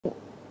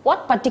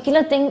what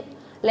particular thing,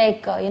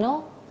 like,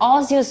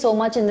 awes you so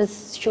much in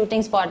this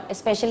shooting spot,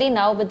 especially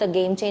now with the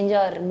Game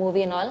Changer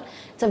movie and all?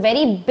 It's a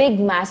very big,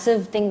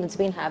 massive thing that's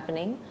been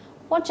happening.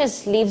 What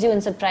just leaves you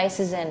in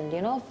surprises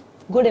and,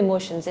 good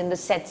emotions in the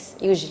sets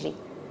usually?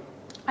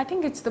 I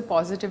think it's the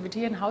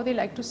positivity and how they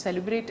like to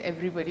celebrate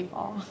everybody.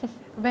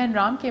 When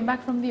Ram came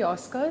back from the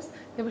Oscars,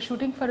 they were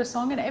shooting for a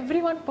song and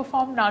everyone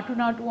performed Natu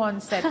Natu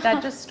on set.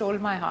 That just stole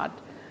my heart.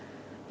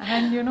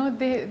 And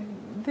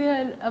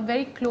they're a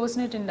very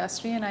close-knit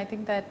industry, and I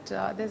think that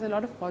there's a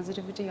lot of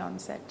positivity on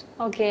set.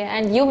 Okay,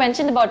 and you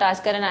mentioned about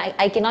Oscar, and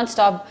I cannot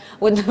stop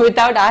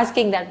without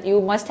asking that. You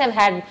must have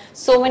had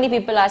so many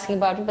people asking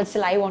about it, but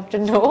still I want to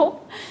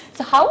know.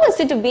 So how was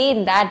it to be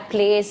in that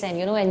place and,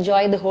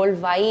 enjoy the whole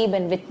vibe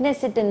and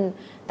witness it in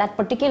that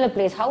particular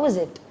place? How was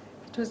it?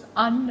 It was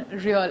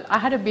unreal. I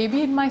had a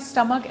baby in my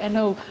stomach and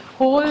a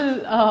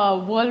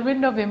whole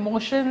whirlwind of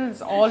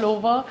emotions all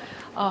over,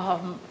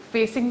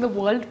 facing the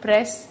world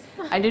press.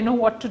 I didn't know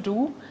what to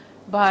do,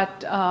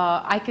 but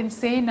I can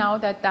say now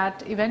that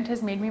that event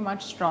has made me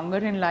much stronger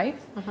in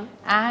life,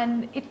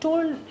 and it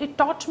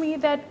taught me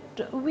that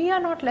we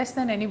are not less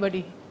than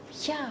anybody.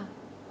 Yeah.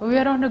 We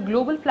are on a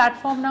global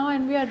platform now,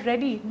 and we are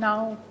ready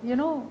now.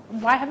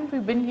 Why haven't we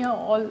been here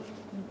all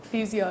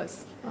these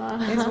years?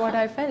 Is what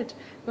I felt,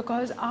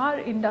 because our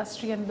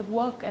industry and the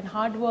work and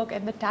hard work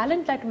and the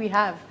talent that we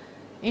have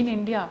in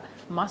India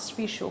must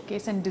be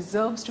showcased and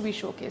deserves to be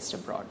showcased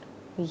abroad.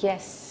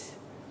 Yes.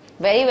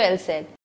 Very well said.